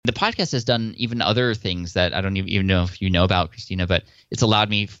podcast has done even other things that I don't even know if you know about, Christina, but it's allowed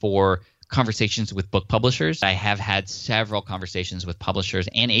me for conversations with book publishers. I have had several conversations with publishers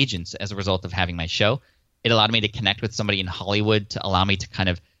and agents as a result of having my show. It allowed me to connect with somebody in Hollywood to allow me to kind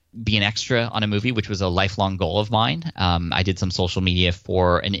of be an extra on a movie, which was a lifelong goal of mine. I did some social media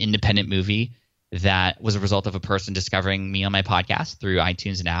for an independent movie that was a result of a person discovering me on my podcast through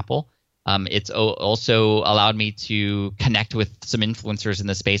iTunes and Apple. It's also allowed me to connect with some influencers in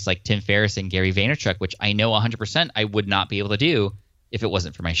the space like Tim Ferriss and Gary Vaynerchuk, which I know 100% I would not be able to do if it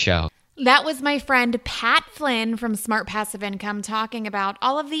wasn't for my show. That was my friend Pat Flynn from Smart Passive Income talking about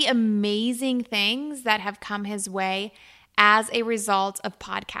all of the amazing things that have come his way as a result of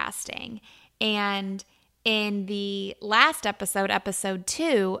podcasting. And in the last episode, episode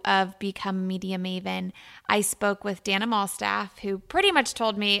 2 of Become Media Maven, I spoke with Dana Malstaff, who pretty much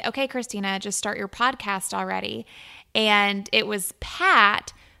told me, okay, Christina, just start your podcast already. And it was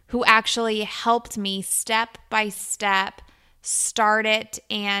Pat who actually helped me step by step start it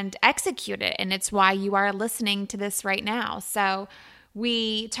and execute it. And it's why you are listening to this right now. So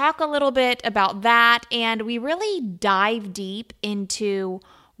we talk a little bit about that, and we really dive deep into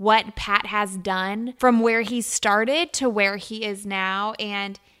what Pat has done from where he started to where he is now.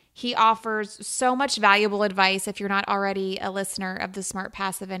 And he offers so much valuable advice. If you're not already a listener of the Smart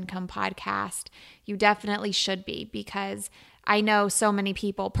Passive Income podcast, you definitely should be, because I know so many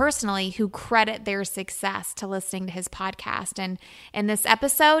people personally who credit their success to listening to his podcast. And in this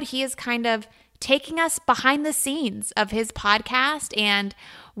episode, he is kind of taking us behind the scenes of his podcast and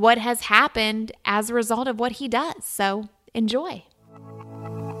what has happened as a result of what he does. So enjoy.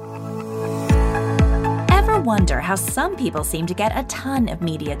 Ever wonder how some people seem to get a ton of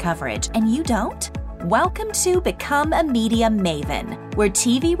media coverage and you don't? Welcome to Become a Media Maven, where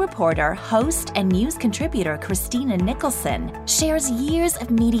TV reporter, host, and news contributor Christina Nicholson shares years of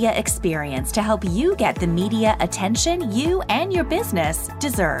media experience to help you get the media attention you and your business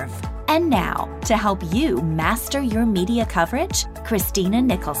deserve. And now, to help you master your media coverage, Christina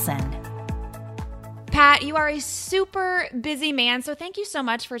Nicholson. Pat, you are a super busy man, so thank you so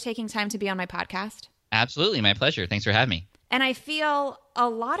much for taking time to be on my podcast. Absolutely. My pleasure. Thanks for having me. And I feel a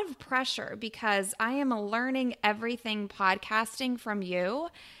lot of pressure because I am learning everything podcasting from you.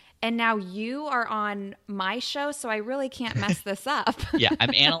 And now you are on my show, so I really can't mess this up. Yeah,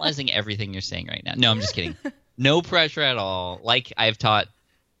 I'm analyzing everything you're saying right now. No, I'm just kidding. No pressure at all. Like I've taught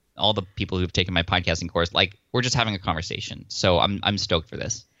all the people who've taken my podcasting course, like we're just having a conversation. So I'm stoked for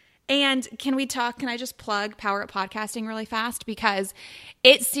this. And can I just plug Power Up Podcasting really fast? Because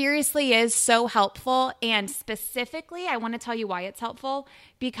it seriously is so helpful. And specifically, I want to tell you why it's helpful.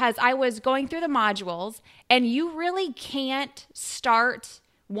 Because I was going through the modules, and you really can't start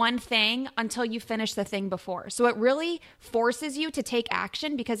one thing until you finish the thing before. So it really forces you to take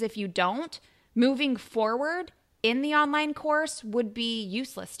action, because if you don't, moving forward in the online course would be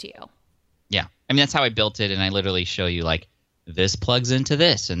useless to you. Yeah. I mean, that's how I built it. And I literally show you like, this plugs into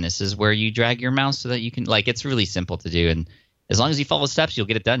this, and this is where you drag your mouse so that you can, like, it's really simple to do. And as long as you follow the steps, you'll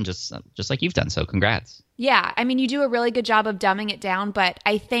get it done just like you've done. So congrats. Yeah. I mean, you do a really good job of dumbing it down, but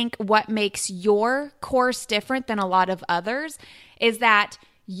I think what makes your course different than a lot of others is that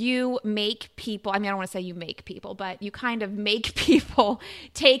you make people, I mean, I don't want to say you make people, but you kind of make people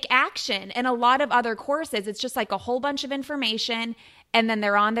take action. And a lot of other courses, it's just like a whole bunch of information, and then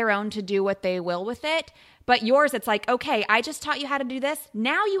they're on their own to do what they will with it. But yours, it's like, okay, I just taught you how to do this.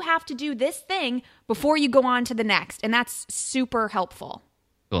 Now you have to do this thing before you go on to the next. And that's super helpful.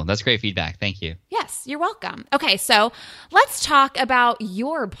 Cool. That's great feedback. Thank you. Yes, you're welcome. Okay, so let's talk about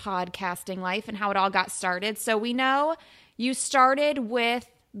your podcasting life and how it all got started. So we know you started with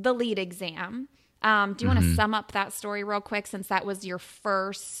the LEAD exam. Do you want to sum up that story real quick, since that was your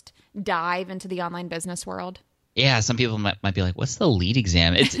first dive into the online business world? Yeah, some people might be like, "What's the LEAD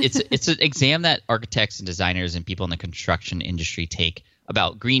exam?" It's an exam that architects and designers and people in the construction industry take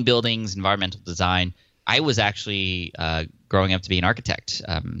about green buildings, environmental design. I was actually growing up to be an architect.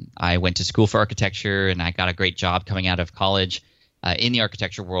 I went to school for architecture, and I got a great job coming out of college in the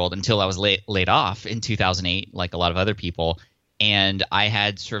architecture world until I was laid off in 2008, like a lot of other people. And I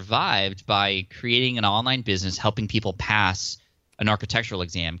had survived by creating an online business helping people pass an architectural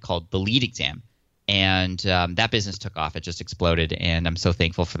exam called the LEAD exam. And that business took off. It just exploded, and I'm so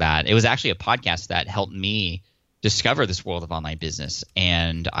thankful for that. It was actually a podcast that helped me discover this world of online business,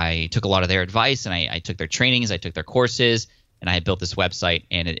 and I took a lot of their advice, and I took their trainings, I took their courses, and I built this website,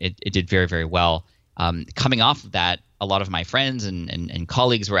 and it did very, very well. Coming off of that, a lot of my friends and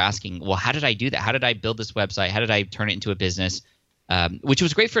colleagues were asking, well, how did I do that? How did I build this website? How did I turn it into a business? which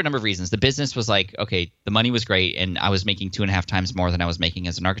was great for a number of reasons. The business was like, okay, the money was great, and I was making 2.5 times more than I was making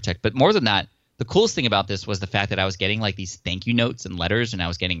as an architect. But more than that, the coolest thing about this was the fact that I was getting like these thank you notes and letters, and I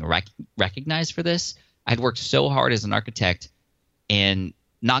was getting recognized for this. I'd worked so hard as an architect and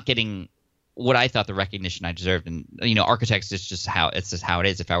not getting what I thought the recognition I deserved. And architects is just how it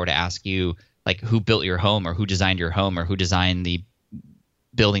is. If I were to ask you like who built your home or who designed your home or who designed the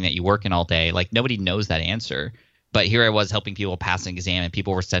building that you work in all day, like nobody knows that answer. But here I was helping people pass an exam, and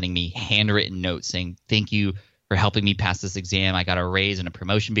people were sending me handwritten notes saying, thank you for helping me pass this exam. I got a raise and a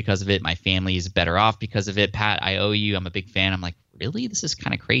promotion because of it. My family is better off because of it. Pat, I owe you. I'm a big fan. I'm like, really? This is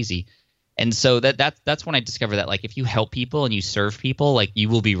kind of crazy. And so that's when I discovered that like if you help people and you serve people, like you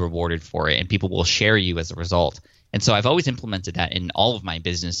will be rewarded for it, and people will share you as a result. And so I've always implemented that in all of my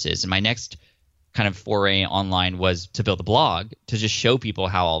businesses. And my next kind of foray online was to build a blog to just show people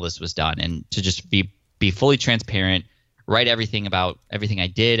how all this was done, and to just be fully transparent, write everything about everything I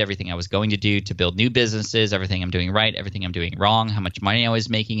did, everything I was going to do to build new businesses, everything I'm doing right, everything I'm doing wrong, how much money I was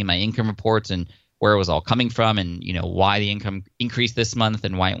making in my income reports, and where it was all coming from, and why the income increased this month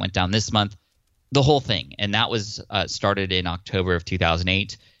and why it went down this month, the whole thing. And that was started in October of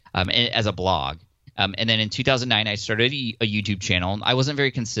 2008 as a blog. And then in 2009, I started a YouTube channel. I wasn't very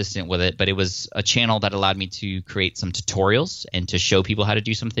consistent with it, but it was a channel that allowed me to create some tutorials and to show people how to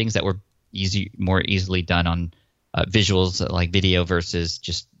do some things that were more easily done on visuals, like video versus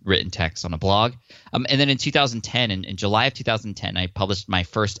just written text on a blog. And then in 2010, in July of 2010, I published my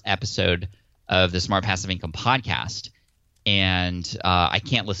first episode of the Smart Passive Income podcast. And I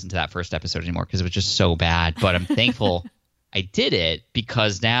can't listen to that first episode anymore because it was just so bad. But I'm thankful I did it,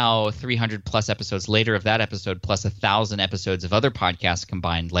 because now 300 plus episodes later of that episode, plus 1,000 episodes of other podcasts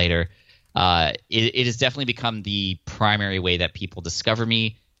combined later, it has definitely become the primary way that people discover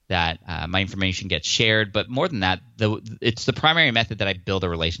me, that my information gets shared. But more than that, it's the primary method that I build a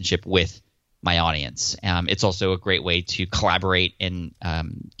relationship with my audience. It's also a great way to collaborate and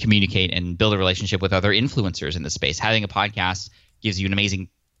communicate and build a relationship with other influencers in the space. Having a podcast gives you an amazing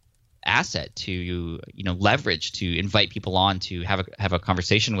asset to leverage to invite people on to have a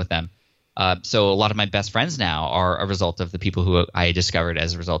conversation with them. So a lot of my best friends now are a result of the people who I discovered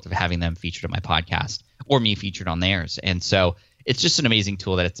as a result of having them featured on my podcast or me featured on theirs. And so it's just an amazing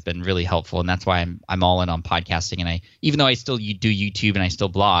tool that it's been really helpful, and that's why I'm all in on podcasting. And even though I still do YouTube and I still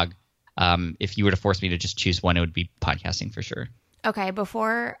blog, if you were to force me to just choose one, it would be podcasting for sure. Okay,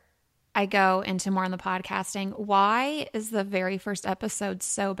 before I go into more on the podcasting, why is the very first episode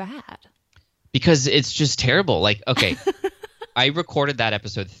so bad? Because it's just terrible. Like, okay, I recorded that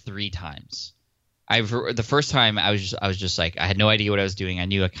episode 3 times. The first time I was just like, I had no idea what I was doing. I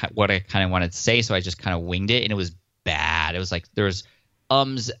knew what I kind of wanted to say, so I just kind of winged it, and it was bad. It was like there was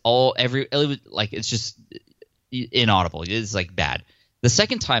it's just inaudible. It's like bad. The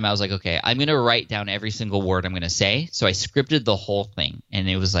second time I was like, okay, I'm going to write down every single word I'm going to say. So I scripted the whole thing, and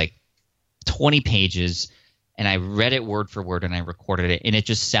it was like 20 pages, and I read it word for word, and I recorded it, and it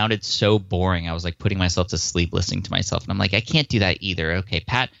just sounded so boring. I was like putting myself to sleep listening to myself, and I'm like, I can't do that either. Okay,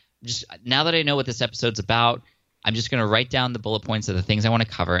 Pat, just now that I know what this episode's about, I'm just going to write down the bullet points of the things I want to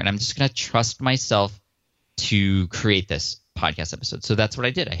cover, and I'm just going to trust myself to create this podcast episode. So that's what I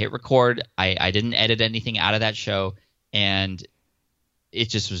did. I hit record. I didn't edit anything out of that show, and it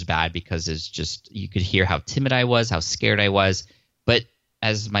just was bad because it's just, you could hear how timid I was, how scared I was. But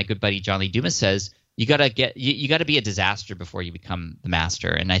as my good buddy John Lee Dumas says, you gotta be a disaster before you become the master.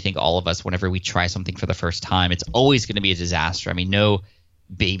 And I think all of us, whenever we try something for the first time, it's always going to be a disaster. I mean, no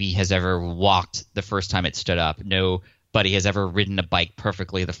baby has ever walked the first time it stood up. Nobody has ever ridden a bike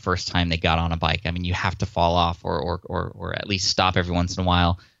perfectly the first time they got on a bike. I mean, you have to fall off or at least stop every once in a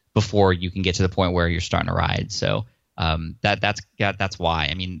while before you can get to the point where you're starting to ride. So that's why.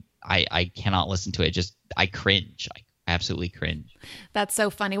 I mean, I cannot listen to it. Just I cringe. I absolutely cringe. That's so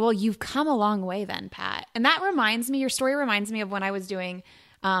funny. Well, you've come a long way then, Pat. And that reminds me, your story reminds me of when I was doing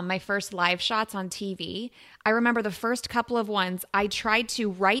my first live shots on TV. I remember the first couple of ones, I tried to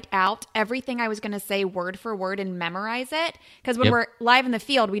write out everything I was going to say word for word and memorize it. Because when we're live in the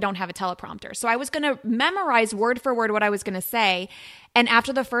field, we don't have a teleprompter. So I was going to memorize word for word what I was going to say. And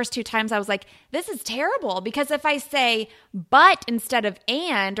after the first 2 times, I was like, this is terrible. Because if I say but instead of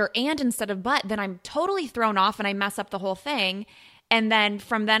and, or and instead of but, then I'm totally thrown off and I mess up the whole thing. And then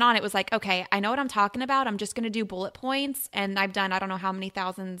from then on, it was like, okay, I know what I'm talking about. I'm just going to do bullet points. And I've done, I don't know how many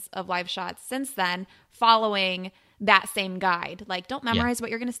thousands of live shots since then, following that same guide. Like, don't memorize what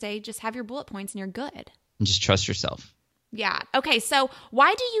you're going to say. Just have your bullet points and you're good. And just trust yourself. Yeah. Okay. So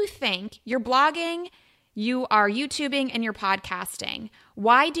why do you think you're blogging, you are YouTubing, and you're podcasting?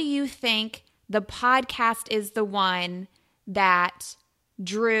 Why do you think the podcast is the one that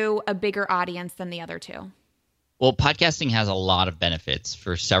drew a bigger audience than the other two? Well, podcasting has a lot of benefits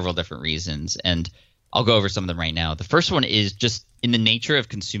for several different reasons, and I'll go over some of them right now. The first one is just in the nature of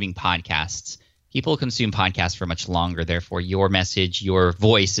consuming podcasts. People consume podcasts for much longer. Therefore, your message, your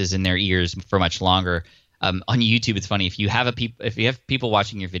voice is in their ears for much longer. On YouTube, it's funny. If you have people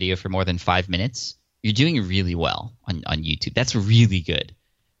watching your video for more than 5 minutes, you're doing really well on YouTube. That's really good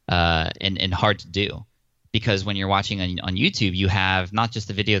and hard to do. Because when you're watching on YouTube, you have not just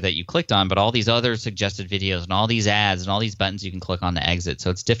the video that you clicked on, but all these other suggested videos and all these ads and all these buttons you can click on to exit. So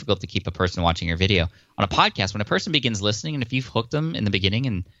it's difficult to keep a person watching your video. On a podcast, when a person begins listening, and if you've hooked them in the beginning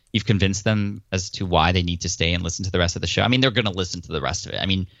and you've convinced them as to why they need to stay and listen to the rest of the show, I mean, they're going to listen to the rest of it. I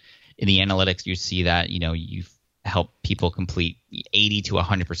mean, in the analytics, you see that, you've helped people complete 80 to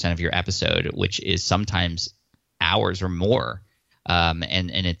 100% of your episode, which is sometimes hours or more. And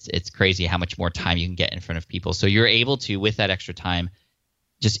it's crazy how much more time you can get in front of people. So you're able to, with that extra time,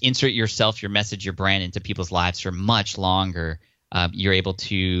 just insert yourself, your message, your brand into people's lives for much longer. You're able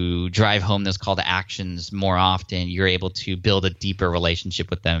to drive home those call to actions more often. You're able to build a deeper relationship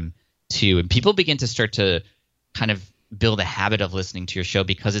with them too. And people begin to start to kind of build a habit of listening to your show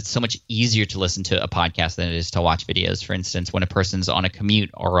because it's so much easier to listen to a podcast than it is to watch videos. For instance, when a person's on a commute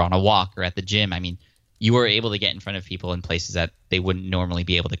or on a walk or at the gym, I mean, you are able to get in front of people in places that they wouldn't normally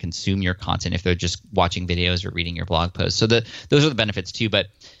be able to consume your content if they're just watching videos or reading your blog posts. So those are the benefits too. But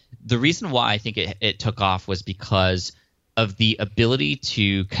the reason why I think it took off was because of the ability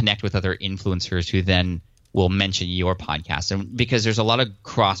to connect with other influencers who then will mention your podcast. And because there's a lot of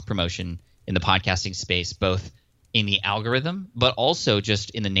cross promotion in the podcasting space, both in the algorithm, but also just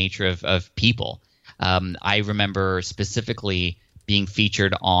in the nature of people. I remember specifically being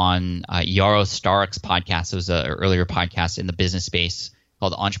featured on Yaro Starek's podcast. It was an earlier podcast in the business space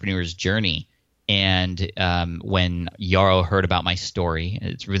called Entrepreneur's Journey. And when Yaro heard about my story,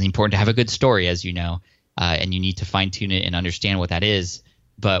 it's really important to have a good story, as you know, and you need to fine tune it and understand what that is.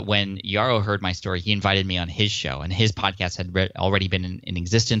 But when Yaro heard my story, he invited me on his show, and his podcast had already been in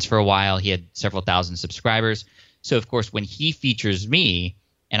existence for a while. He had several thousand subscribers. So, of course, when he features me,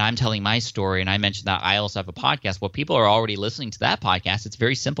 and I'm telling my story, and I mentioned that I also have a podcast, well, people are already listening to that podcast. It's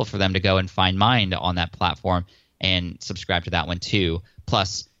very simple for them to go and find mine on that platform and subscribe to that one too.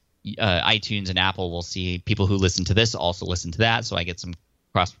 Plus, iTunes and Apple will see people who listen to this also listen to that, so I get some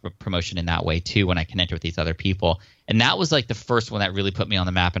cross promotion in that way too when I connect with these other people. And that was like the first one that really put me on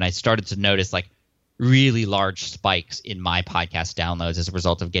the map, and I started to notice like really large spikes in my podcast downloads as a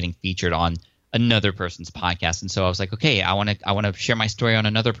result of getting featured on another person's podcast. And so I was like, okay, I want to share my story on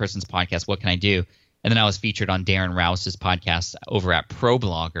another person's podcast. What can I do? And then I was featured on Darren Rouse's podcast over at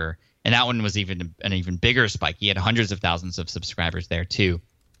ProBlogger, and that one was even an even bigger spike. He had hundreds of thousands of subscribers there too.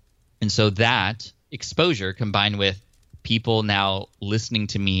 And so that exposure combined with people now listening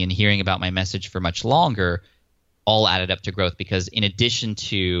to me and hearing about my message for much longer all added up to growth, because in addition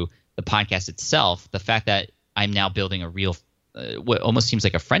to the podcast itself, the fact that I'm now building a real what almost seems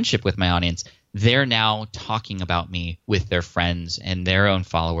like a friendship with my audience, they're now talking about me with their friends and their own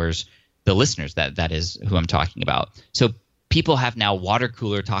followers, the listeners that is who I'm talking about. So people have now water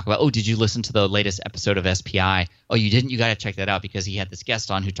cooler talk about, oh, did you listen to the latest episode of SPI? Oh, you didn't? You got to check that out because he had this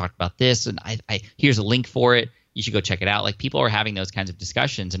guest on who talked about this, and I here's a link for it. You should go check it out. Like, people are having those kinds of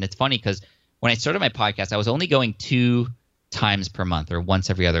discussions. And it's funny because when I started my podcast, I was only going 2 times per month or once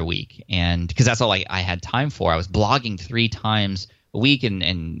every other week. And because that's all I had time for. I was blogging 3 times a week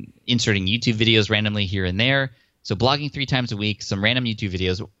and inserting YouTube videos randomly here and there. So blogging 3 times a week, some random YouTube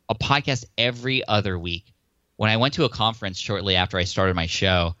videos, a podcast every other week. When I went to a conference shortly after I started my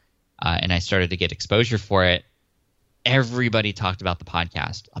show and I started to get exposure for it, everybody talked about the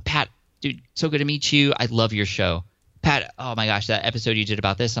podcast. Pat, dude, so good to meet you. I love your show. Pat, oh my gosh, that episode you did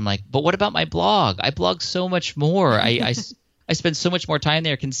about this. I'm like, but what about my blog? I blog so much more. I spend so much more time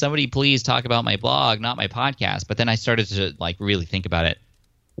there. Can somebody please talk about my blog, not my podcast? But then I started to like really think about it.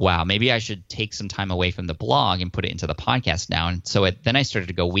 Wow, maybe I should take some time away from the blog and put it into the podcast now. And so then I started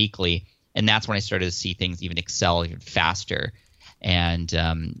to go weekly, and that's when I started to see things even excel even faster. And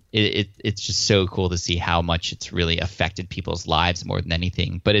it's just so cool to see how much it's really affected people's lives more than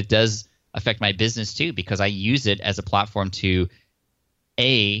anything. But it does affect my business too, because I use it as a platform to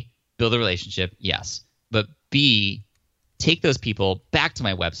A, build a relationship, yes, but B, take those people back to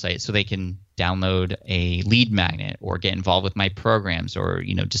my website so they can download a lead magnet or get involved with my programs or,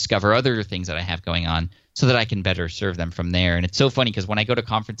 discover other things that I have going on so that I can better serve them from there. And it's so funny because when I go to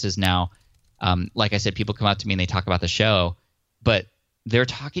conferences now, like I said, people come up to me and they talk about the show, but they're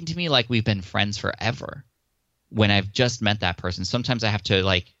talking to me like we've been friends forever when I've just met that person. Sometimes I have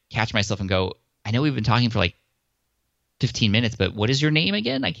to catch myself and go, I know we've been talking for 15 minutes, but what is your name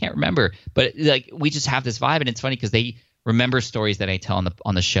again? I can't remember. But like we just have this vibe, and it's funny because they remember stories that I tell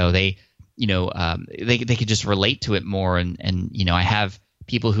on the show. They they could just relate to it more, and I have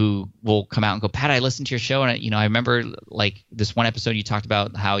people who will come out and go, Pat, I listened to your show, and I remember like this one episode you talked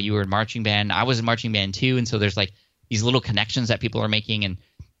about how you were in marching band. I was in marching band too, and so there's like these little connections that people are making, and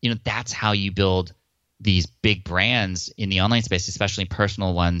that's how you build these big brands in the online space, especially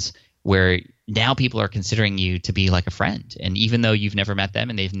personal ones, where now people are considering you to be like a friend. And even though you've never met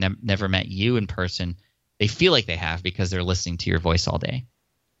them and they've never met you in person, they feel like they have because they're listening to your voice all day.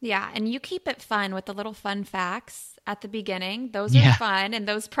 Yeah, and you keep it fun with the little fun facts at the beginning. Those are fun, and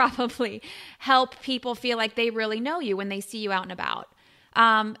those probably help people feel like they really know you when they see you out and about.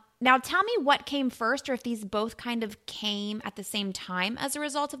 Now, tell me what came first, or if these both kind of came at the same time as a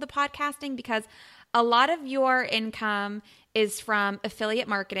result of the podcasting, because a lot of your income is from affiliate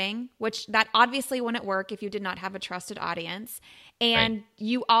marketing, which that obviously wouldn't work if you did not have a trusted audience. And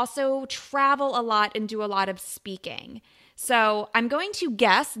you also travel a lot and do a lot of speaking. So I'm going to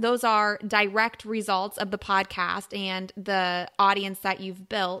guess those are direct results of the podcast and the audience that you've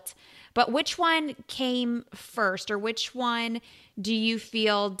built. But which one came first, or which one do you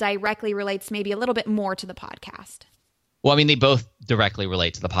feel directly relates maybe a little bit more to the podcast? Well, I mean, they both directly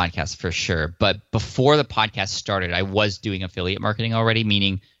relate to the podcast for sure. But before the podcast started, I was doing affiliate marketing already,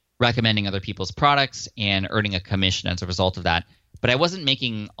 meaning recommending other people's products and earning a commission as a result of that. But I wasn't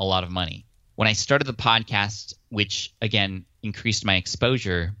making a lot of money. When I started the podcast, which again increased my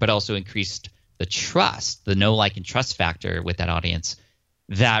exposure, but also increased the trust, the know, like, and trust factor with that audience,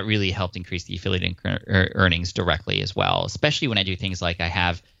 that really helped increase the affiliate earnings directly as well, especially when I do things like I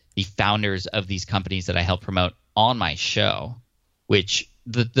have the founders of these companies that I help promote on my show, which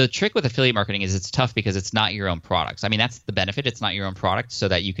the trick with affiliate marketing is it's tough because it's not your own products. I mean, that's the benefit. It's not your own product, so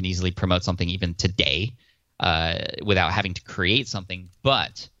that you can easily promote something even today without having to create something.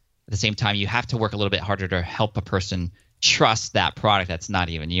 But at the same time, you have to work a little bit harder to help a person trust that product that's not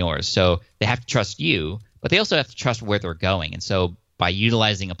even yours. So they have to trust you, but they also have to trust where they're going. And so by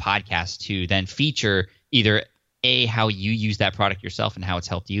utilizing a podcast to then feature either how you use that product yourself and how it's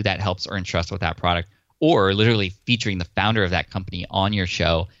helped you, that helps earn trust with that product, or literally featuring the founder of that company on your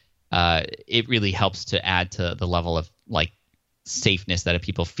show, it really helps to add to the level of like safeness that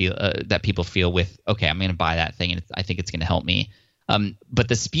people feel with, okay, I'm going to buy that thing and I think it's going to help me. But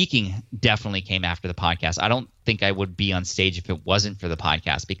the speaking definitely came after the podcast. I don't think I would be on stage if it wasn't for the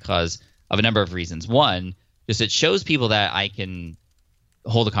podcast because of a number of reasons. One, just it shows people that I can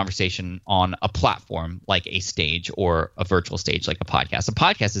hold a conversation on a platform like a stage or a virtual stage like a podcast. A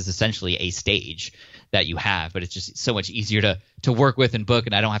podcast is essentially a stage that you have, but it's just so much easier to work with and book,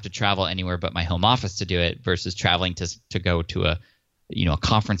 and I don't have to travel anywhere but my home office to do it versus traveling to go to a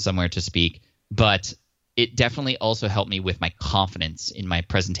conference somewhere to speak. But it definitely also helped me with my confidence in my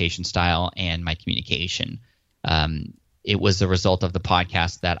presentation style and my communication. It was a result of the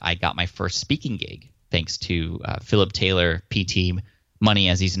podcast that I got my first speaking gig, thanks to Philip Taylor, PT Money,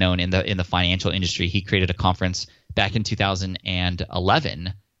 as he's known in the financial industry. He created a conference back in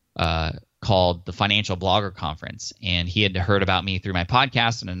 2011 called the Financial Blogger Conference, and he had heard about me through my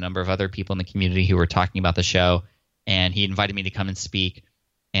podcast and a number of other people in the community who were talking about the show, and he invited me to come and speak.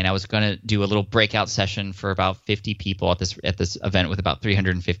 And I was going to do a little breakout session for about 50 people at this event with about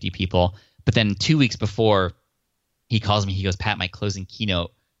 350 people. But then 2 weeks before, he calls me. He goes, Pat, my closing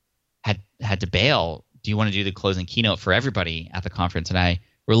keynote had to bail. Do you want to do the closing keynote for everybody at the conference? And I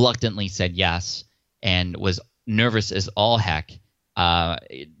reluctantly said yes and was nervous as all heck.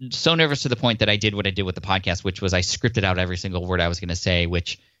 So nervous to the point that I did what I did with the podcast, which was I scripted out every single word I was going to say,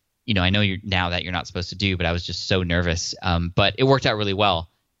 which, I know now that you're not supposed to do, but I was just so nervous. But it worked out really well.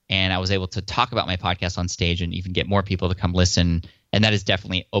 And I was able to talk about my podcast on stage and even get more people to come listen. And that has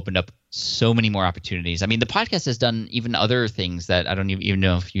definitely opened up so many more opportunities. I mean, the podcast has done even other things that I don't even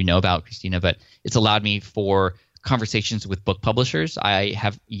know if you know about, Christina, but it's allowed me for conversations with book publishers. I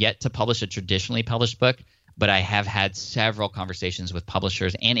have yet to publish a traditionally published book, but I have had several conversations with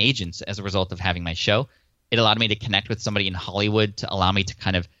publishers and agents as a result of having my show. It allowed me to connect with somebody in Hollywood to allow me to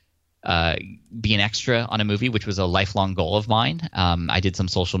kind of be an extra on a movie, which was a lifelong goal of mine. I did some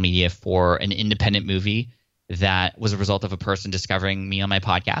social media for an independent movie that was a result of a person discovering me on my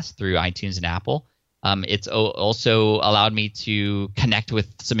podcast through iTunes and Apple. It's also allowed me to connect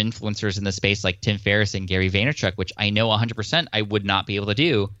with some influencers in the space like Tim Ferriss and Gary Vaynerchuk, which I know 100% I would not be able to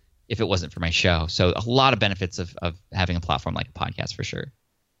do if it wasn't for my show. So a lot of benefits of having a platform like a podcast for sure.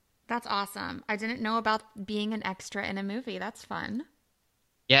 That's awesome. I didn't know about being an extra in a movie. That's fun.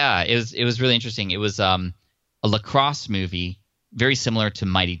 Yeah, it was really interesting. It was a lacrosse movie very similar to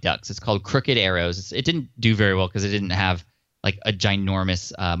Mighty Ducks. It's called Crooked Arrows. It didn't do very well because it didn't have like a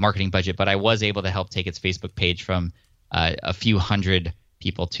ginormous marketing budget, but I was able to help take its Facebook page from a few hundred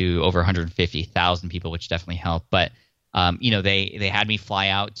people to over 150,000 people, which definitely helped. But they had me fly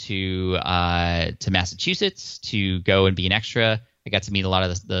out to Massachusetts to go and be an extra. I got to meet a lot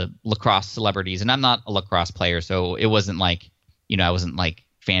of the lacrosse celebrities, and I'm not a lacrosse player, so it wasn't like, I wasn't like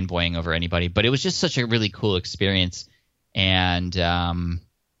fanboying over anybody, but it was just such a really cool experience. And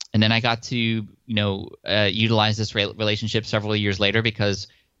then I got to utilize this relationship several years later because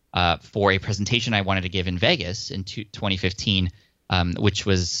for a presentation I wanted to give in Vegas in 2015, which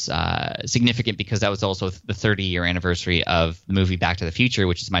was significant because that was also the 30-year anniversary of the movie Back to the Future,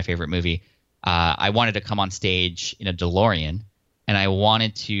 which is my favorite movie. I wanted to come on stage in a DeLorean, and I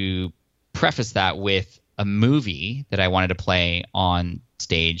wanted to preface that with a movie that I wanted to play on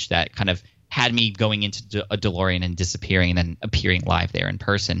stage that kind of had me going into a DeLorean and disappearing and then appearing live there in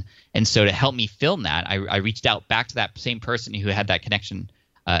person. And so to help me film that, I reached out back to that same person who had that connection,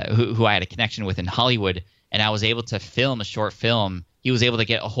 who I had a connection with in Hollywood, and I was able to film a short film. He was able to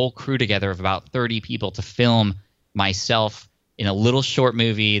get a whole crew together of about 30 people to film myself in a little short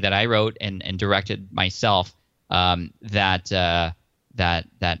movie that I wrote and directed myself, that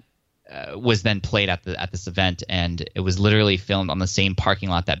was then played at this event, and it was literally filmed on the same parking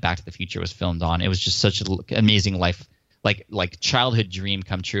lot that Back to the Future was filmed on. It was just such an amazing life, like childhood dream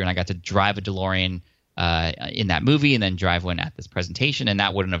come true, and I got to drive a DeLorean in that movie and then drive one at this presentation, and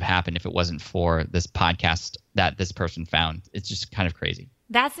that wouldn't have happened if it wasn't for this podcast that this person found. It's just kind of crazy.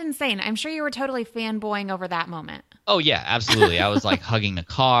 That's insane. I'm sure you were totally fanboying over that moment. Oh, yeah, absolutely. I was like hugging the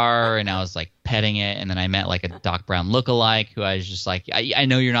car and I was like petting it. And then I met like a Doc Brown lookalike who I was just like, I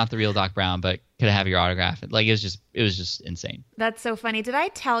know you're not the real Doc Brown, but could I have your autograph? Like it was just insane. That's so funny. Did I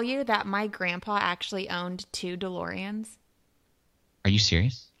tell you that my grandpa actually owned 2 DeLoreans? Are you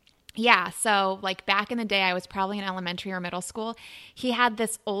serious? Yeah. So like back in the day, I was probably in elementary or middle school. He had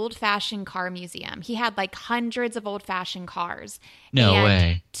this old fashioned car museum. He had like hundreds of old fashioned cars. No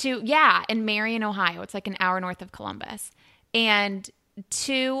way. In Marion, Ohio. It's like an hour north of Columbus. And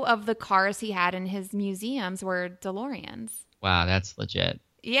 2 of the cars he had in his museums were DeLoreans. Wow, that's legit.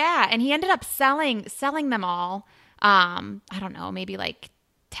 Yeah. And he ended up selling them all. I don't know, maybe like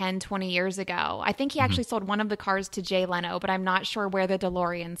 10, 20 years ago. I think he actually sold one of the cars to Jay Leno, but I'm not sure where the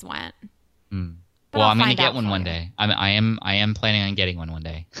DeLoreans went. Well, I'm going to get one day. I am planning on getting one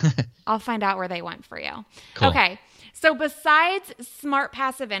day. I'll find out where they went for you. Cool. Okay. So besides Smart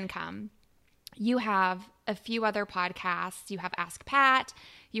Passive Income, you have a few other podcasts. You have Ask Pat.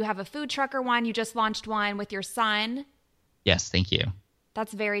 You have a food trucker one. You just launched one with your son. Yes, thank you.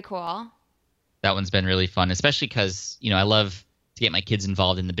 That's very cool. That one's been really fun, especially because, I love to get my kids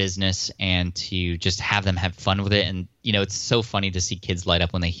involved in the business and to just have them have fun with it. And, it's so funny to see kids light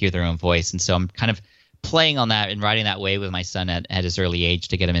up when they hear their own voice. And so I'm kind of playing on that and riding that way with my son at his early age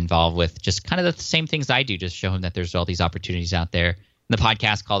to get him involved with just kind of the same things I do, just show him that there's all these opportunities out there. And the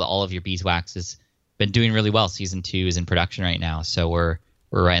podcast called All of Your Beeswax has been doing really well. Season 2 is in production right now. So we're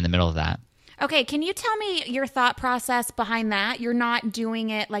right in the middle of that. Okay, can you tell me your thought process behind that? You're not doing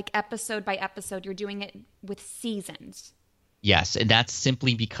it like episode by episode. You're doing it with seasons. Yes, and that's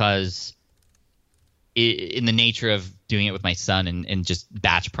simply because in the nature of doing it with my son and just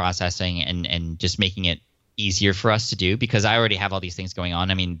batch processing and just making it easier for us to do, because I already have all these things going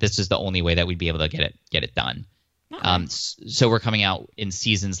on. I mean, this is the only way that we'd be able to get it done. Okay. So we're coming out in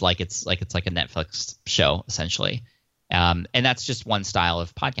seasons like it's like a Netflix show essentially. And that's just one style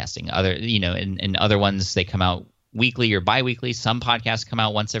of podcasting. And other ones, they come out weekly or bi-weekly. Some podcasts come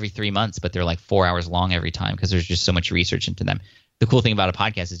out once every 3 months, but they're like 4 hours long every time because there's just so much research into them. The cool thing about a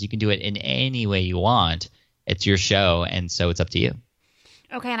podcast is you can do it in any way you want. It's your show, and so it's up to you.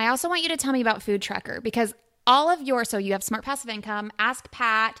 Okay, and I also want you to tell me about Food Trucker, because so you have Smart Passive Income, Ask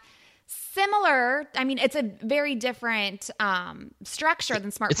Pat, similar. I mean, it's a very different structure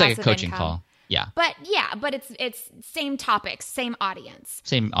than Smart Passive Income. It's like a coaching call. Yeah. But it's same topics, same audience.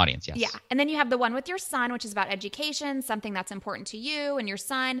 Same audience, yes. Yeah. And then you have the one with your son, which is about education, something that's important to you and your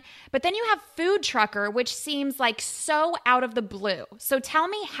son. But then you have Food Trucker, which seems like so out of the blue. So tell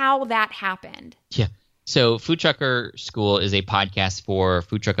me how that happened. Yeah. So Food Trucker School is a podcast for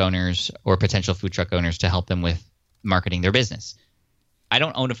food truck owners or potential food truck owners to help them with marketing their business. I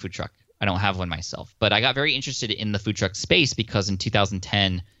don't own a food truck. I don't have one myself. But I got very interested in the food truck space because in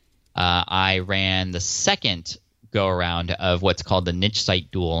 2010, I ran the second go-around of what's called the niche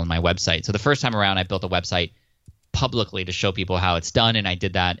site duel on my website. So the first time around, I built a website publicly to show people how it's done, and I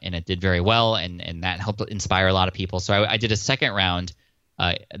did that, and it did very well, and that helped inspire a lot of people. So I did a second round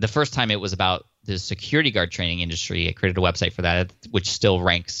The first time it was about the security guard training industry. I created a website for that, which still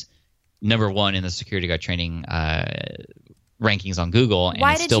ranks number 1 in the security guard training rankings on Google. And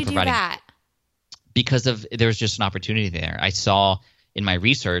Why it's did still you do providing, that? Because there was just an opportunity there. I saw in my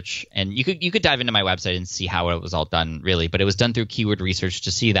research, and you could dive into my website and see how it was all done, really, but it was done through keyword research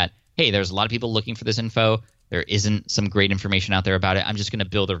to see that, hey, there's a lot of people looking for this info. There isn't some great information out there about it. I'm just going to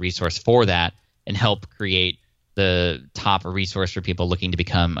build a resource for that and help create the top resource for people looking to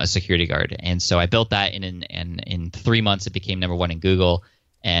become a security guard. And so I built that, and in 3 months it became number 1 in Google,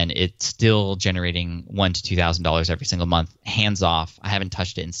 and it's still generating $1,000 to $2,000 every single month, hands off. I haven't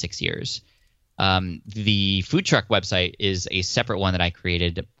touched it in 6 years. The food truck website is a separate one that I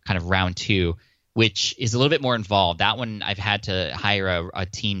created, kind of round 2, which is a little bit more involved. That one I've had to hire a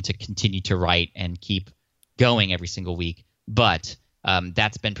team to continue to write and keep going every single week. But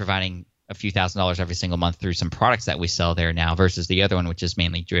that's been providing a few $1,000s every single month through some products that we sell there now, versus the other one, which is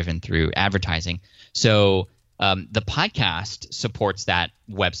mainly driven through advertising. So the podcast supports that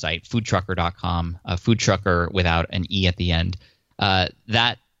website, foodtrucker.com, food trucker without an E at the end.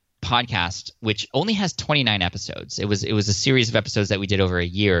 That podcast, which only has 29 episodes. It was a series of episodes that we did over a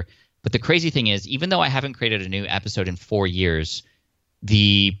year. But the crazy thing is, even though I haven't created a new episode in 4 years, or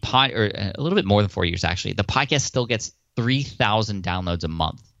a little bit more than 4 years actually, the podcast still gets 3,000 downloads a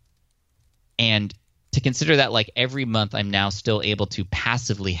month. And to consider that, like, every month I'm now still able to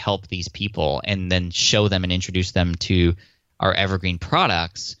passively help these people and then show them and introduce them to our evergreen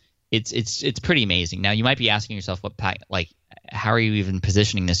products, it's pretty amazing. Now you might be asking yourself, how are you even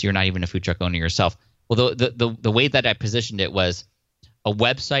positioning this? You're not even a food truck owner yourself. Well, the way that I positioned it was a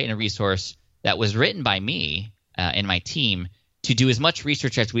website and a resource that was written by me and my team to do as much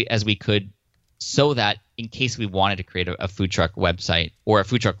research as we could, so that in case we wanted to create a food truck website or a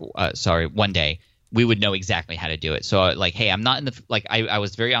food truck, one day, we would know exactly how to do it. So hey, I'm not in the, I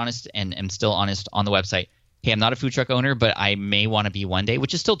was very honest and am still honest on the website. Hey, I'm not a food truck owner, but I may want to be one day,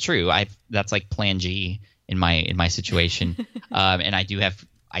 which is still true. That's like plan G in my situation. And I do have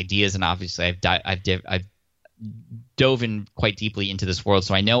ideas, and obviously I've dove in quite deeply into this world,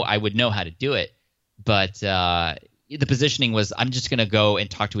 so I would know how to do it. But the positioning was, I'm just going to go and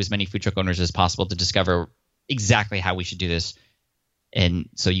talk to as many food truck owners as possible to discover exactly how we should do this. And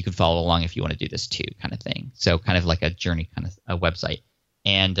so you can follow along if you want to do this too, kind of thing. So kind of like a journey, kind of a website.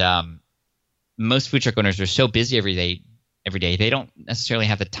 And most food truck owners are so busy every day, they don't necessarily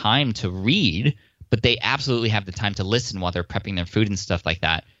have the time to read, but they absolutely have the time to listen while they're prepping their food and stuff like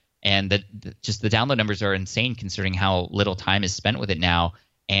that. And just the download numbers are insane considering how little time is spent with it now.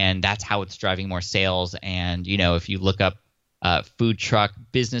 And that's how it's driving more sales. And, if you look up food truck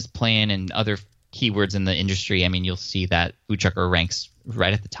business plan and other keywords in the industry, I mean, you'll see that food trucker ranks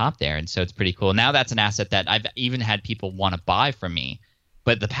right at the top there. And so it's pretty cool. Now that's an asset that I've even had people want to buy from me.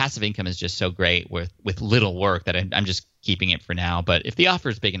 But the passive income is just so great with little work that I'm just keeping it for now. But if the offer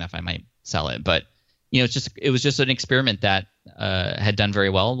is big enough, I might sell it. But it was just an experiment that had done very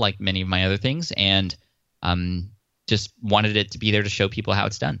well, like many of my other things, and just wanted it to be there to show people how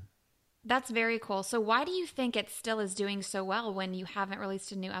it's done. That's very cool. So why do you think it still is doing so well when you haven't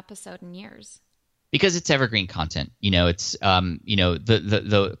released a new episode in years? Because it's evergreen content. It's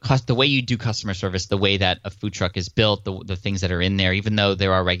the way you do customer service, the way that a food truck is built, the things that are in there, even though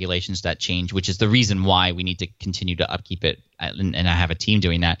there are regulations that change, which is the reason why we need to continue to upkeep it, and I have a team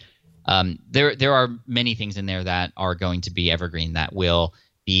doing that. There are many things in there that are going to be evergreen, that will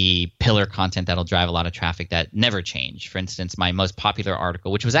be pillar content that'll drive a lot of traffic that never change. For instance, my most popular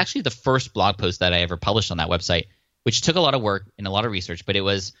article, which was actually the first blog post that I ever published on that website, which took a lot of work and a lot of research, but it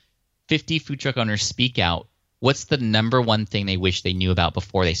was 50 food truck owners speak out. What's the number one thing they wish they knew about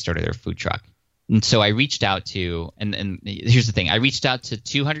before they started their food truck? And so I reached out to, and here's the thing, I reached out to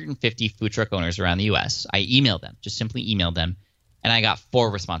 250 food truck owners around the US. I emailed them, just simply emailed them, and I got 4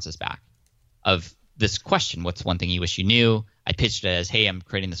 responses back of this question: what's one thing you wish you knew? I pitched it as, hey, I'm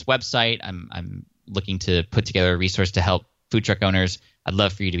creating this website. I'm looking to put together a resource to help food truck owners. I'd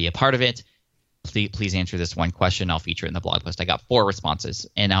love for you to be a part of it. Please answer this one question. I'll feature it in the blog post. I got 4 responses,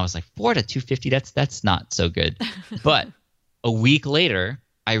 and I was like, 4 to 250, that's not so good. But a week later,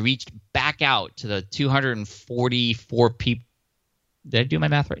 I reached back out to the 244 people. Did I do my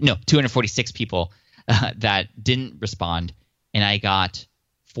math right? No, 246 people that didn't respond, and I got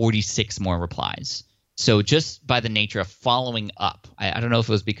 46 more replies. So just by the nature of following up, I don't know if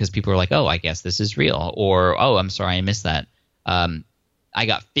it was because people were like, oh, I guess this is real, or, oh, I'm sorry, I missed that. I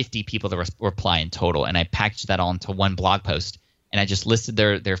got 50 people to reply in total, and I packaged that all into one blog post, and I just listed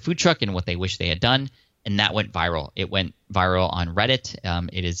their food truck and what they wish they had done, and that went viral. It went viral on Reddit.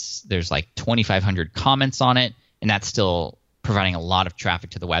 There's like 2,500 comments on it, and that's still providing a lot of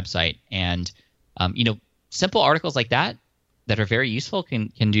traffic to the website. And simple articles like that are very useful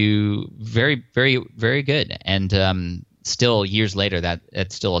can do very, very, very good. And still years later,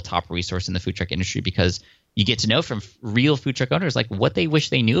 that's still a top resource in the food truck industry, because you get to know from real food truck owners like what they wish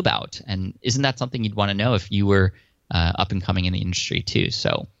they knew about. And isn't that something you'd want to know if you were up and coming in the industry too?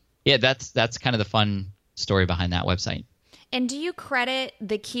 So yeah, that's kind of the fun story behind that website. And do you credit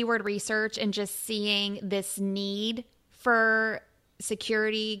the keyword research and just seeing this need for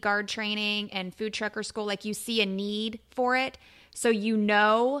security guard training and food trucker school? Like, you see a need for it, so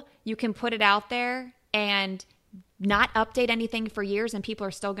you can put it out there and not update anything for years and people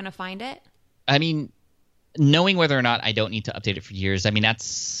are still going to find it? I mean, knowing whether or not I don't need to update it for years, I mean,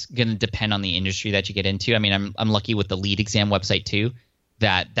 that's going to depend on the industry that you get into. I mean, I'm lucky with the lead exam website too,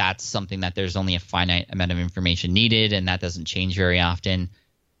 that's something that there's only a finite amount of information needed, and that doesn't change very often.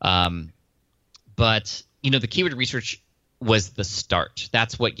 But the keyword research was the start.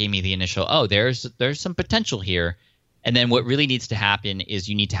 That's what gave me the initial, there's some potential here. And then what really needs to happen is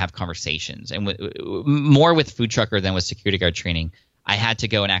you need to have conversations, and more with food trucker than with security guard training. I had to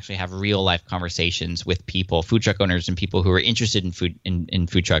go and actually have real life conversations with people, food truck owners and people who are interested in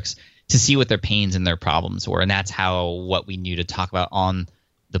food trucks, to see what their pains and their problems were. And that's what we knew to talk about on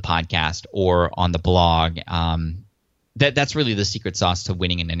the podcast or on the blog. That's really the secret sauce to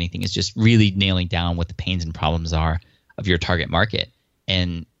winning in anything, is just really nailing down what the pains and problems are of your target market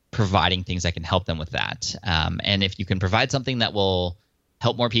and providing things that can help them with that. And if you can provide something that will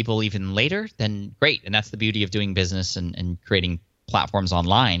help more people even later, then great. And that's the beauty of doing business and creating platforms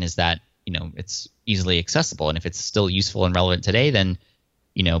online, is that it's easily accessible. And if it's still useful and relevant today, then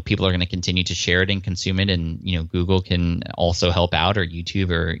people are going to continue to share it and consume it. And Google can also help out, or YouTube,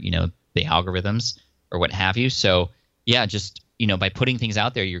 or the algorithms or what have you. So yeah, just by putting things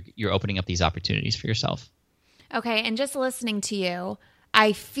out there, you're opening up these opportunities for yourself. Okay, and just listening to you,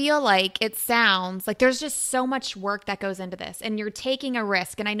 I feel like it sounds like there's just so much work that goes into this, and you're taking a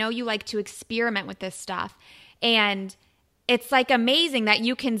risk. And I know you like to experiment with this stuff, and it's like amazing that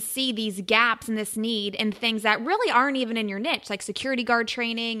you can see these gaps and this need in things that really aren't even in your niche, like security guard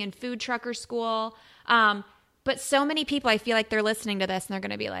training and food trucker school. But so many people, I feel like they're listening to this and they're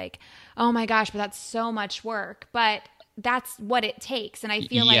going to be like, oh my gosh, but that's so much work. But that's what it takes. And I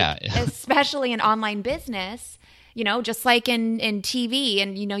feel like, especially in online business, just like in TV,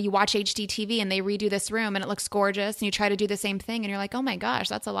 and, you watch HGTV and they redo this room and it looks gorgeous, and you try to do the same thing and you're like, oh my gosh,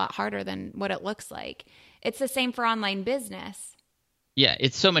 that's a lot harder than what it looks like. It's the same for online business. Yeah,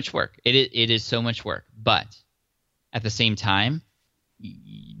 it's so much work. It is so much work. But at the same time,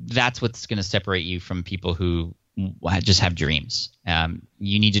 that's what's going to separate you from people who just have dreams.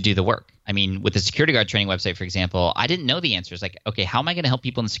 You need to do the work. I mean, with the security guard training website, for example, I didn't know the answers. Like, okay, how am I going to help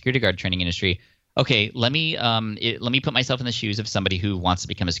people in the security guard training industry? Okay, let me put myself in the shoes of somebody who wants to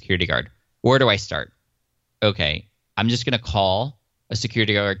become a security guard. Where do I start? Okay, I'm just going to call a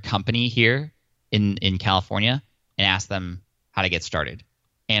security guard company here in California and ask them how to get started.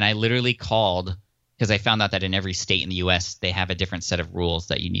 And I literally called, because I found out that in every state in the US, they have a different set of rules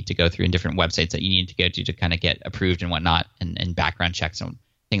that you need to go through, and different websites that you need to go to kind of get approved and whatnot, and background checks and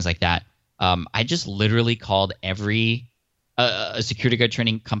things like that. I just literally called every a security guard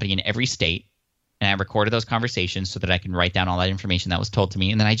training company in every state, and I recorded those conversations so that I can write down all that information that was told to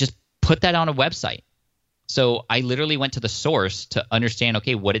me. And then I just put that on a website. So I literally went to the source to understand,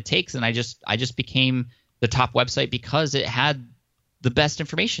 okay, what it takes. And I just became the top website because it had the best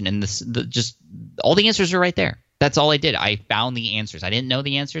information, and just all the answers are right there. That's all I did. I found the answers. I didn't know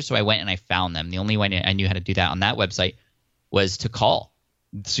the answers, so I went and I found them. The only way I knew how to do that on that website was to call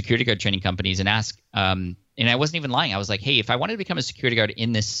security guard training companies and ask. And I wasn't even lying. I was like, hey, if I wanted to become a security guard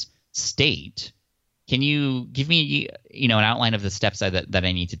in this state, can you give me an outline of the steps that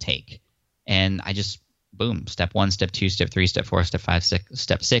I need to take? And I just boom, step 1, step 2, step 3, step 4, step 5,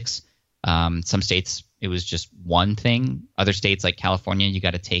 step 6. Some states it was just one thing. Other states like California, you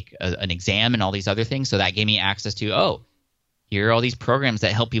got to take an exam and all these other things. So that gave me access to, here are all these programs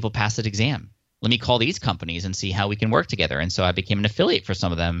that help people pass that exam. Let me call these companies and see how we can work together. And so I became an affiliate for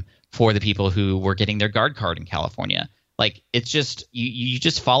some of them, for the people who were getting their guard card in California. Like, it's just you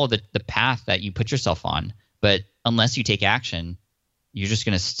just follow the path that you put yourself on. But unless you take action, you're just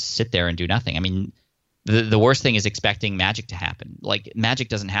going to sit there and do nothing. I mean, the worst thing is expecting magic to happen. Like, magic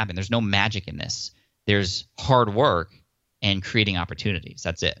doesn't happen. There's no magic in this. There's hard work and creating opportunities.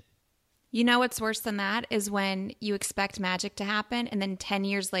 That's it. You know what's worse than that is when you expect magic to happen, and then 10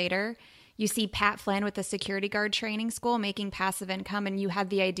 years later, you see Pat Flynn with the security guard training school making passive income, and you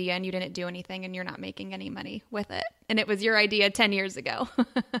had the idea and you didn't do anything, and you're not making any money with it. And it was your idea 10 years ago.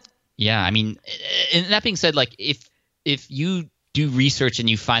 Yeah. I mean, and that being said, like, if if you do research and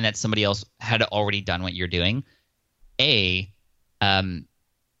you find that somebody else had already done what you're doing, have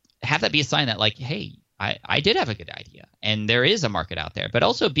that be a sign that like, hey, I did have a good idea and there is a market out there. But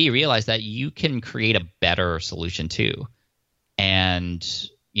also B, realize that you can create a better solution too. And,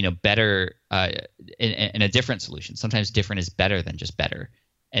 better in a different solution. Sometimes different is better than just better.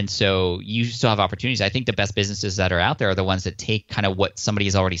 And so you still have opportunities. I think the best businesses that are out there are the ones that take kind of what somebody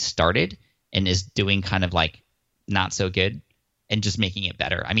has already started and is doing kind of like not so good and just making it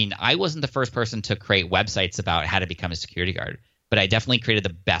better. I mean, I wasn't the first person to create websites about how to become a security guard, but I definitely created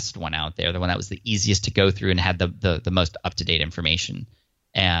the best one out there, the one that was the easiest to go through and had the most up-to-date information.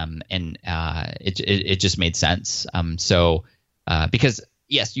 It just made sense. Because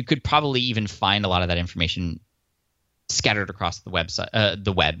yes, you could probably even find a lot of that information scattered across the website,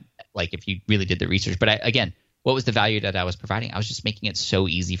 the web, like if you really did the research. But again, what was the value that I was providing? I was just making it so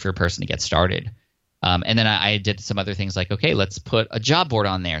easy for a person to get started. And then I did some other things like, okay, let's put a job board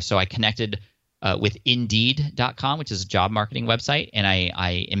on there. So I connected with Indeed.com, which is a job marketing website, and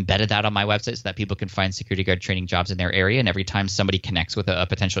I embedded that on my website so that people can find security guard training jobs in their area. And every time somebody connects with a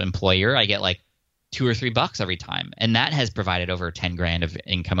potential employer, I get like $2 or $3 every time, and that has provided over 10 grand of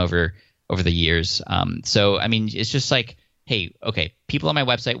income over the years. So I mean, it's just like, hey, okay, people on my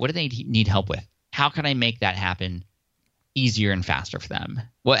website, what do they need help with? How can I make that happen easier and faster for them?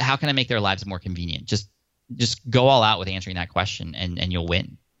 How can I make their lives more convenient? Just go all out with answering that question, and you'll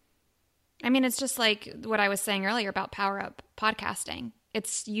win. I mean, it's just like what I was saying earlier about Power Up podcasting.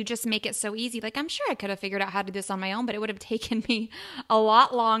 You just make it so easy. Like, I'm sure I could have figured out how to do this on my own, but it would have taken me a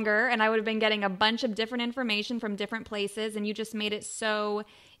lot longer, and I would have been getting a bunch of different information from different places, and you just made it so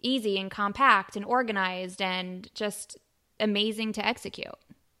easy and compact and organized and just amazing to execute.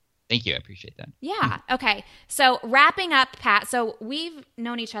 Thank you. I appreciate that. Yeah. Okay. So wrapping up, Pat, so we've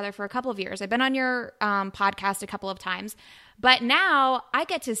known each other for a couple of years. I've been on your podcast a couple of times, but now I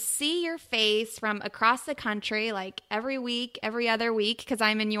get to see your face from across the country, like every week, every other week, because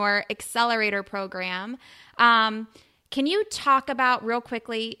I'm in your accelerator program. Can you talk about real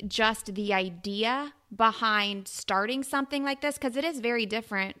quickly just the idea behind starting something like this? Because it is very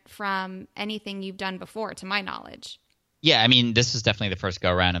different from anything you've done before, to my knowledge. Yeah, I mean, this is definitely the first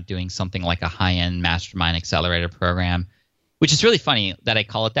go around of doing something like a high-end mastermind accelerator program, which is really funny that I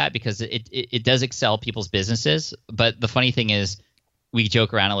call it that because it does excel people's businesses. But the funny thing is we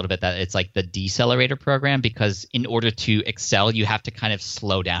joke around a little bit that it's like the decelerator program, because in order to excel, you have to kind of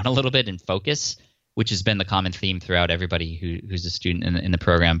slow down a little bit and focus, which has been the common theme throughout everybody who's a student in the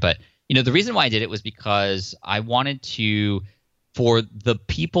program. But, the reason why I did it was because I wanted to, for the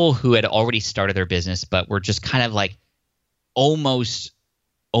people who had already started their business but were just kind of like, almost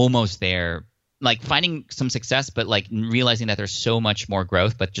there, like finding some success, but like realizing that there's so much more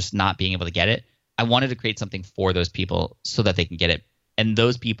growth, but just not being able to get it. I wanted to create something for those people so that they can get it. And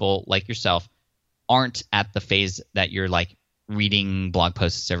those people, like yourself, aren't at the phase that you're like reading blog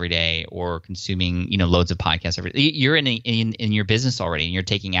posts every day or consuming, loads of podcasts every day. You're in your business already, and you're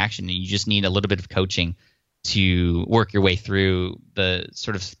taking action, and you just need a little bit of coaching to work your way through the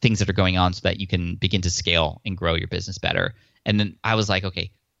sort of things that are going on so that you can begin to scale and grow your business better. And then I was like,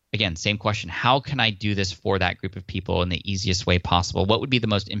 okay, again, same question. How can I do this for that group of people in the easiest way possible? What would be the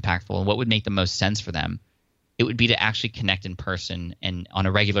most impactful and what would make the most sense for them? It would be to actually connect in person and on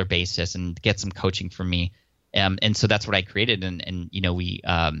a regular basis and get some coaching from me. And so that's what I created. And we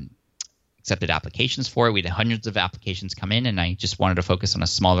accepted applications for it. We had hundreds of applications come in, and I just wanted to focus on a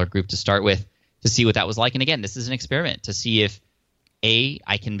smaller group to start with, to see what that was like. And again, this is an experiment to see if A,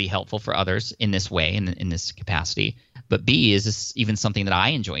 I can be helpful for others in this way, in this capacity, but B, is this even something that I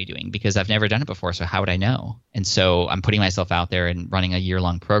enjoy doing, because I've never done it before, so how would I know? And so I'm putting myself out there and running a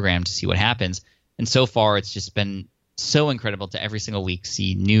year-long program to see what happens. And so far, it's just been so incredible to every single week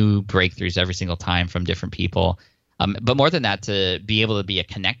see new breakthroughs every single time from different people. But more than that, to be able to be a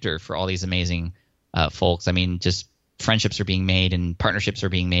connector for all these amazing folks. I mean, just friendships are being made and partnerships are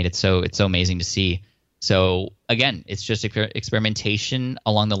being made. It's so amazing to see. So again, it's just experimentation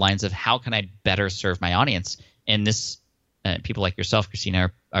along the lines of how can I better serve my audience. And this people like yourself,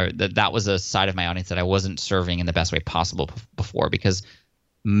 Christina, that was a side of my audience that I wasn't serving in the best way possible before, because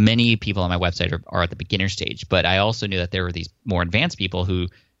many people on my website are at the beginner stage. But I also knew that there were these more advanced people who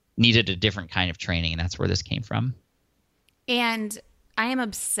needed a different kind of training, and that's where this came from. And I am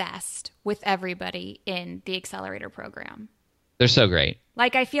obsessed with everybody in the accelerator program. They're so great.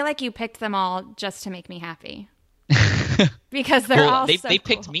 Like, I feel like you picked them all just to make me happy. Because they're all so they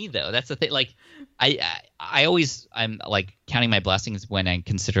picked me, though. That's the thing. Like, I'm like counting my blessings when I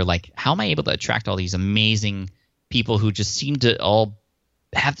consider, like, how am I able to attract all these amazing people who just seem to all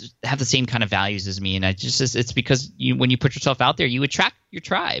have the same kind of values as me. And it's because when you put yourself out there, you attract your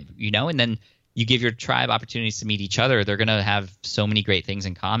tribe, and then you give your tribe opportunities to meet each other. They're going to have so many great things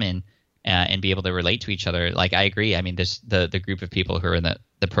in common and be able to relate to each other. Like, I agree. I mean, the group of people who are in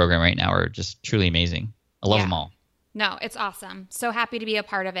the program right now are just truly amazing. I love them all. No, it's awesome. So happy to be a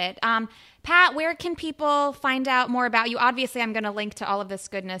part of it. Pat, where can people find out more about you? Obviously, I'm going to link to all of this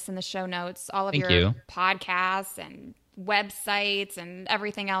goodness in the show notes, all of your podcasts and websites and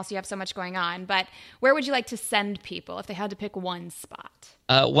everything else. You have so much going on. But where would you like to send people if they had to pick one spot?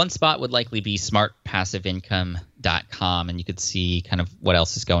 One spot would likely be smartpassiveincome.com, and you could see kind of what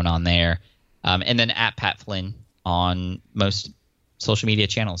else is going on there. And then at Pat Flynn on most social media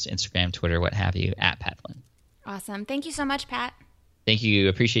channels, Instagram, Twitter, what have you, at Pat Flynn. Awesome. Thank you so much, Pat. Thank you.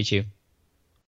 Appreciate you.